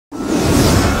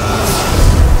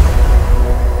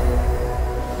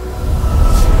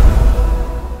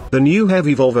The new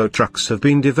heavy Volvo trucks have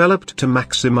been developed to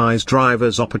maximize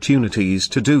drivers' opportunities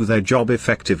to do their job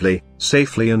effectively,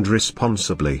 safely and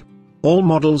responsibly. All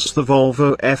models, the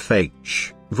Volvo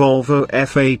FH, Volvo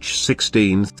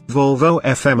FH16, Volvo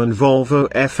FM and Volvo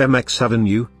FMX, have a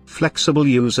new, flexible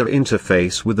user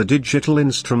interface with a digital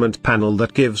instrument panel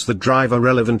that gives the driver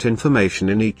relevant information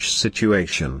in each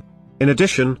situation. In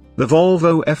addition, the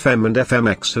Volvo FM and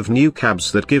FMX have new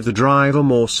cabs that give the driver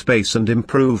more space and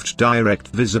improved direct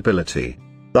visibility.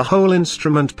 The whole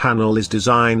instrument panel is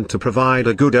designed to provide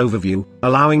a good overview,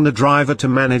 allowing the driver to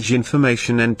manage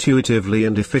information intuitively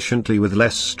and efficiently with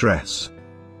less stress.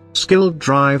 Skilled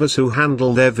drivers who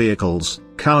handle their vehicles,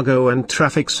 cargo and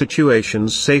traffic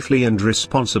situations safely and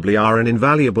responsibly are an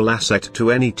invaluable asset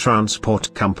to any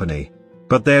transport company.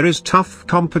 But there is tough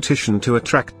competition to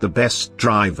attract the best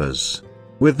drivers.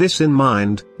 With this in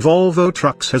mind, Volvo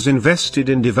Trucks has invested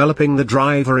in developing the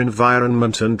driver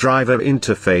environment and driver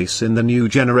interface in the new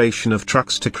generation of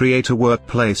trucks to create a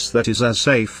workplace that is as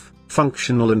safe,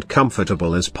 functional and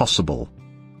comfortable as possible.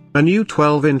 A new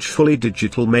 12-inch fully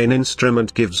digital main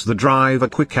instrument gives the driver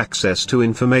quick access to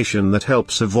information that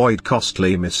helps avoid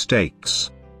costly mistakes.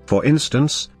 For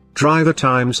instance, driver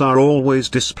times are always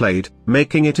displayed,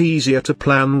 making it easier to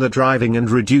plan the driving and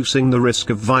reducing the risk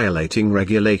of violating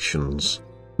regulations.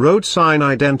 Road sign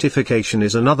identification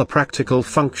is another practical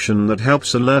function that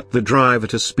helps alert the driver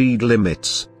to speed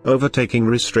limits, overtaking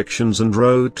restrictions and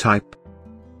road type.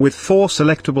 With 4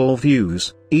 selectable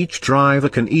views, each driver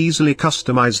can easily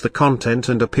customize the content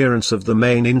and appearance of the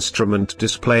main instrument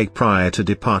display prior to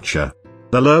departure.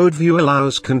 The load view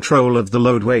allows control of the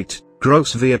load weight,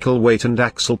 gross vehicle weight and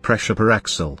axle pressure per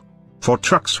axle. For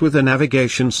trucks with a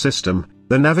navigation system,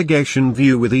 the navigation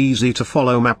view with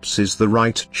easy-to-follow maps is the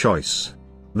right choice.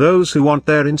 Those who want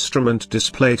their instrument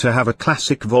display to have a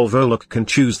classic Volvo look can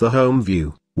choose the home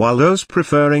view, while those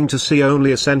preferring to see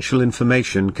only essential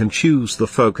information can choose the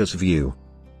focus view.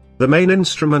 The main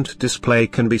instrument display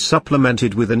can be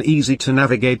supplemented with an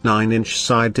easy-to-navigate 9-inch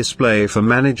side display for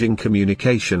managing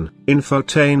communication,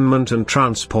 infotainment and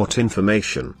transport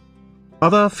information.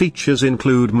 Other features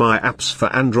include My Apps for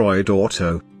Android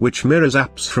Auto, which mirrors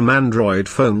apps from Android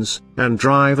phones, and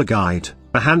Driver Guide,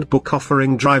 a handbook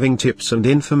offering driving tips and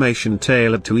information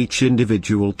tailored to each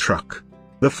individual truck.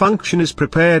 The function is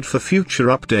prepared for future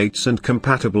updates and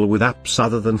compatible with apps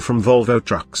other than from Volvo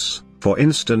Trucks, for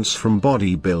instance from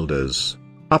bodybuilders.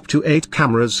 Up to 8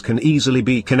 cameras can easily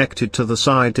be connected to the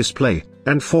side display,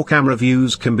 and 4 camera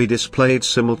views can be displayed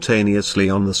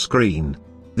simultaneously on the screen.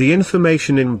 The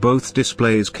information in both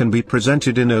displays can be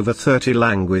presented in over 30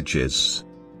 languages.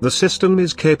 The system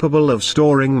is capable of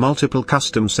storing multiple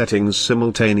custom settings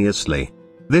simultaneously.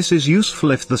 This is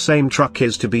useful if the same truck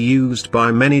is to be used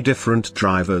by many different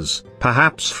drivers,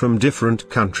 perhaps from different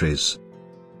countries.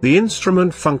 The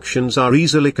instrument functions are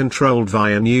easily controlled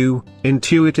via new,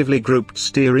 intuitively grouped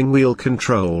steering wheel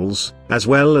controls, as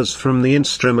well as from the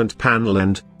instrument panel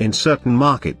and, in certain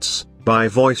markets, by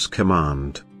voice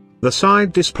command. The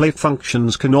side display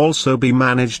functions can also be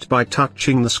managed by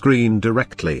touching the screen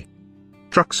directly.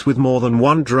 Trucks with more than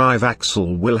one drive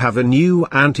axle will have a new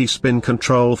anti-spin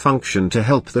control function to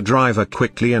help the driver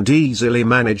quickly and easily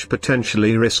manage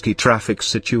potentially risky traffic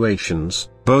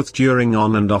situations, both during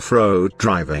on- and off-road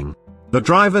driving. The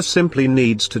driver simply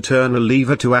needs to turn a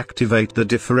lever to activate the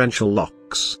differential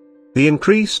locks. The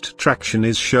increased traction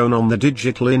is shown on the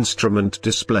digital instrument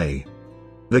display.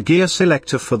 The gear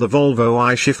selector for the Volvo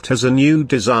iShift has a new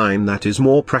design that is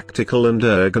more practical and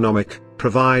ergonomic,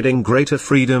 providing greater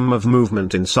freedom of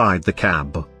movement inside the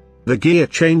cab. The gear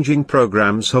changing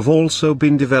programs have also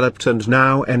been developed and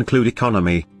now include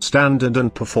economy, standard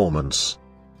and performance.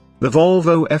 The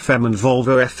Volvo FM and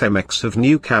Volvo FMX have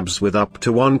new cabs with up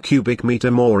to 1 cubic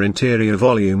meter more interior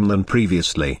volume than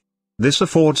previously. This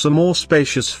affords a more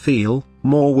spacious feel,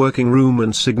 more working room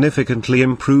and significantly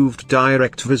improved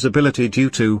direct visibility due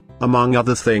to, among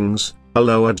other things, a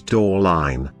lowered door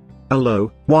line. A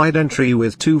low, wide entry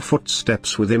with 2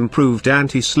 footsteps with improved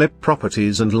anti-slip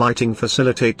properties and lighting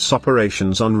facilitates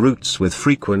operations on routes with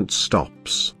frequent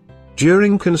stops.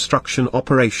 During construction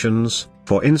operations,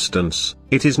 for instance,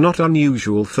 it is not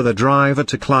unusual for the driver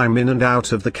to climb in and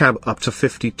out of the cab up to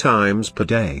 50 times per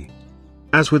day.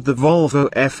 As with the Volvo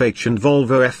FH and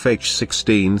Volvo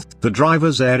FH16, the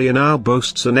driver's area now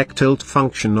boasts a neck tilt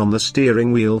function on the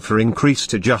steering wheel for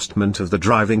increased adjustment of the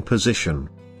driving position.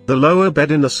 The lower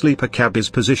bed in the sleeper cab is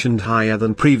positioned higher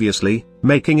than previously,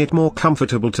 making it more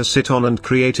comfortable to sit on and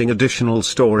creating additional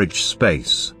storage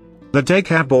space. The day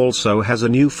cab also has a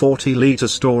new 40-liter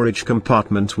storage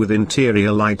compartment with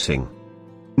interior lighting.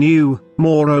 New,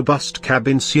 more robust cab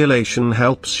insulation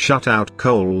helps shut out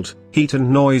cold, heat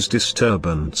and noise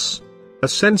disturbance. A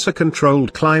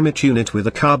sensor-controlled climate unit with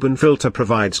a carbon filter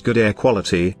provides good air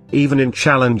quality, even in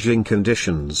challenging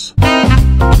conditions.